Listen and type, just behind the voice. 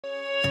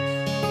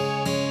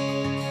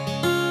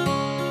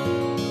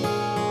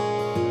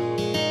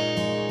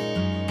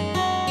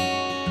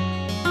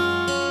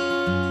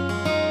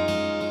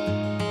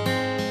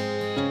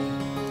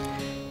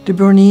The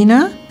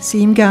BERNINA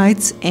Seam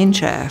Guides in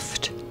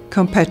Shaft,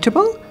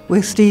 compatible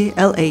with the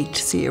L8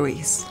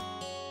 series.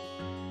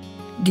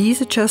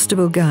 These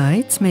adjustable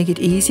guides make it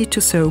easy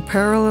to sew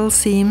parallel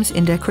seams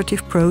in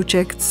decorative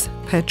projects,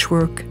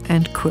 patchwork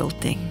and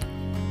quilting.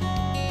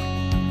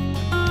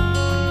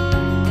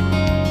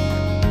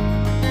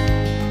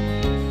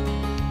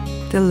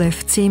 The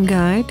left seam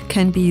guide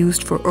can be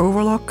used for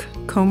overlock,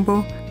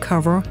 combo,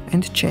 cover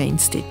and chain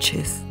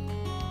stitches.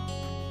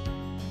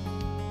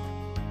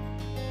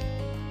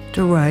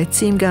 The right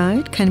seam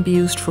guide can be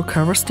used for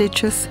cover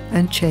stitches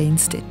and chain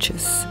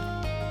stitches.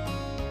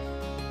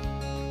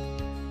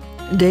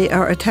 They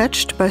are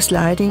attached by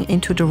sliding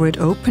into the red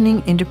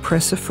opening in the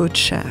presser foot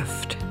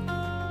shaft.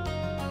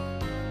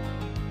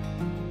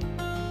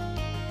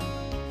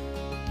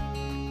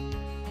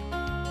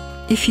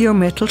 If your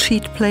metal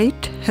sheet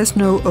plate has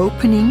no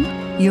opening,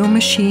 your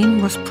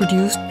machine was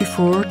produced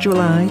before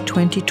July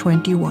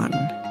 2021.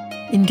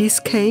 In this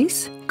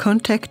case,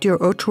 contact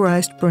your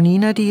authorized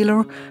BERNINA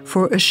dealer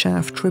for a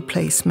shaft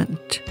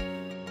replacement.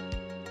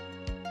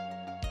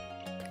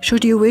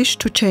 Should you wish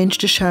to change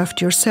the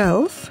shaft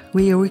yourself,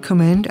 we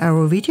recommend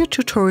our video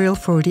tutorial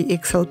for the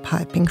XL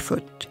piping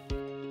foot.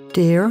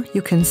 There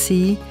you can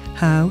see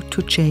how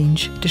to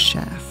change the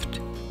shaft.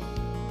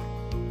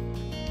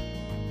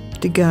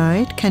 The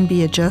guide can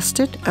be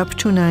adjusted up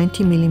to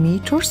 90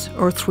 mm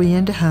or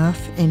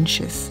 3.5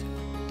 inches.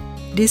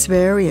 This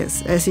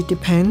varies as it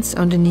depends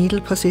on the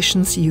needle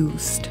positions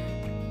used.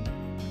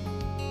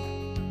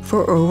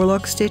 For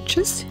overlock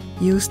stitches,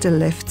 use the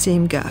left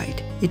seam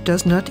guide. It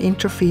does not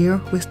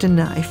interfere with the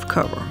knife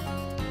cover.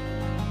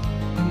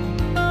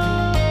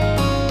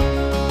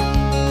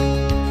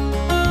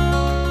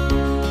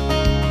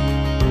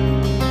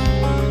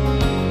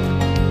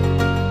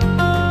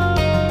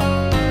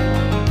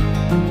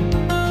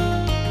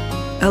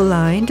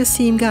 Align the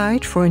seam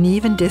guide for an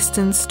even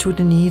distance to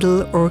the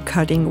needle or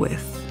cutting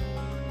width.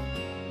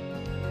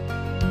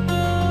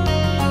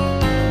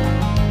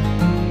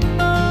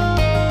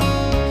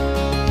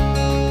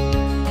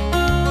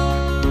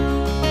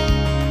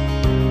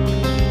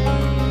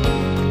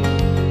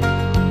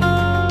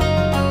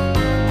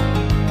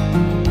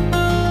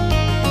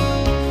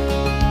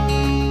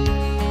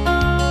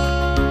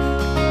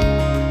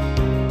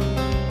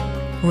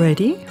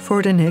 Ready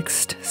for the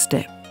next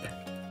step.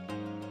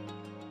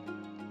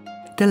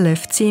 The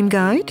left seam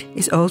guide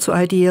is also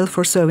ideal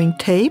for sewing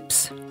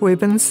tapes,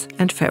 ribbons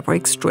and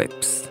fabric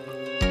strips.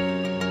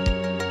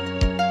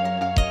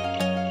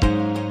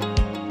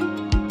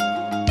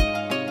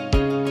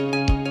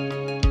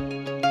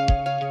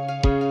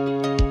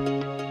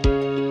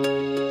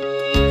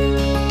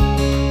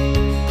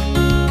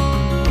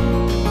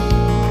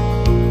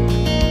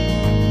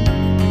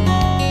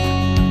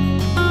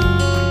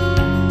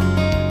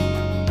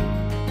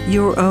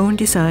 Your own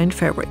designed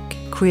fabric,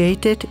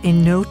 created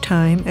in no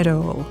time at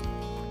all.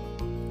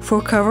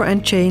 For cover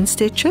and chain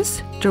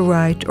stitches, the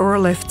right or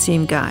left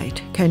seam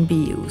guide can be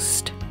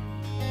used.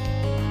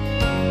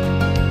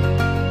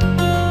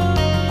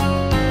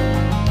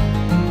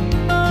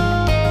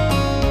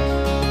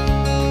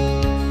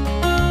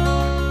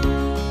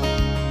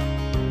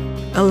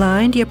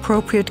 Align the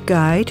appropriate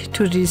guide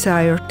to the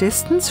desired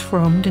distance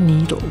from the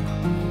needle.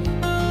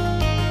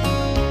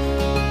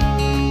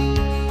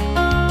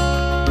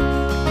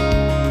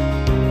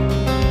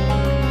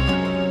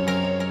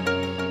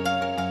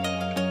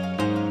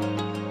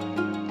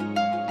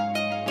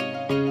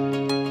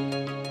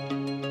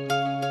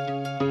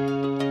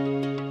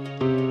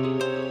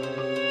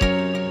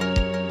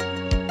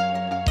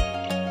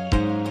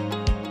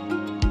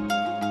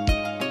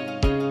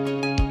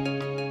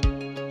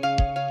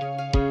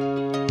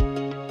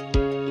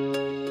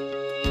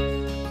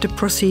 The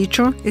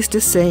procedure is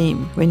the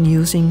same when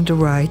using the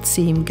right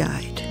seam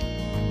guide.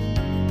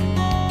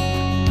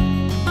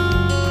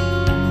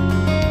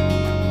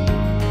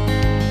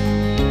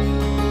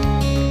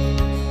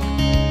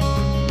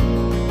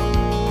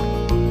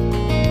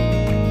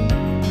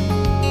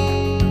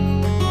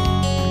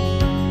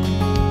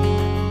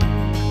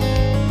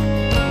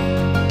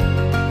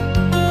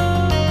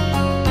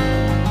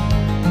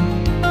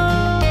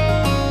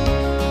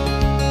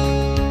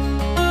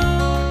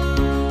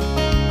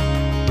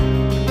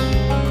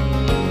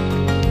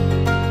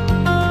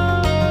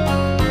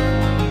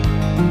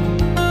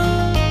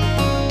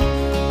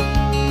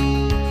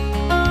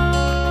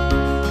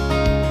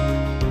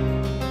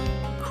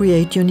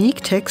 Create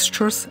unique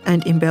textures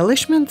and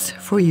embellishments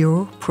for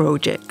your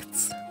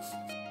projects.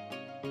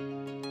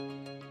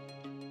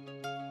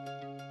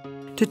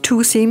 The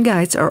two seam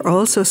guides are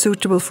also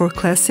suitable for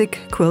classic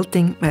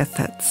quilting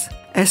methods.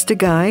 As the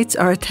guides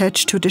are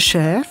attached to the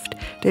shaft,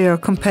 they are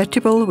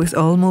compatible with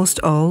almost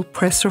all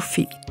presser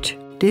feet.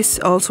 This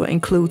also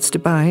includes the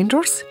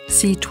binders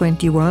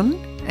C21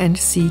 and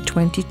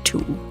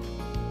C22.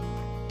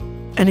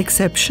 An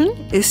exception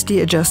is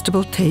the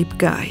adjustable tape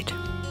guide.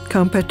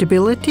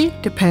 Compatibility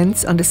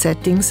depends on the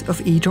settings of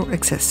either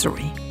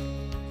accessory.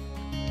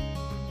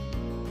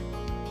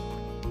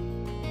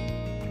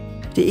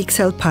 The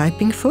XL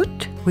piping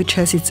foot, which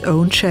has its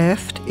own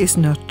shaft, is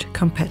not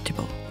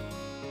compatible.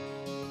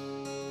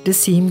 The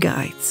seam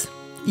guides.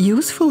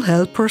 Useful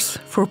helpers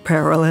for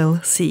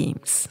parallel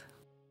seams.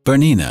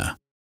 BERNINA,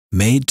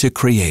 made to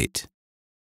create.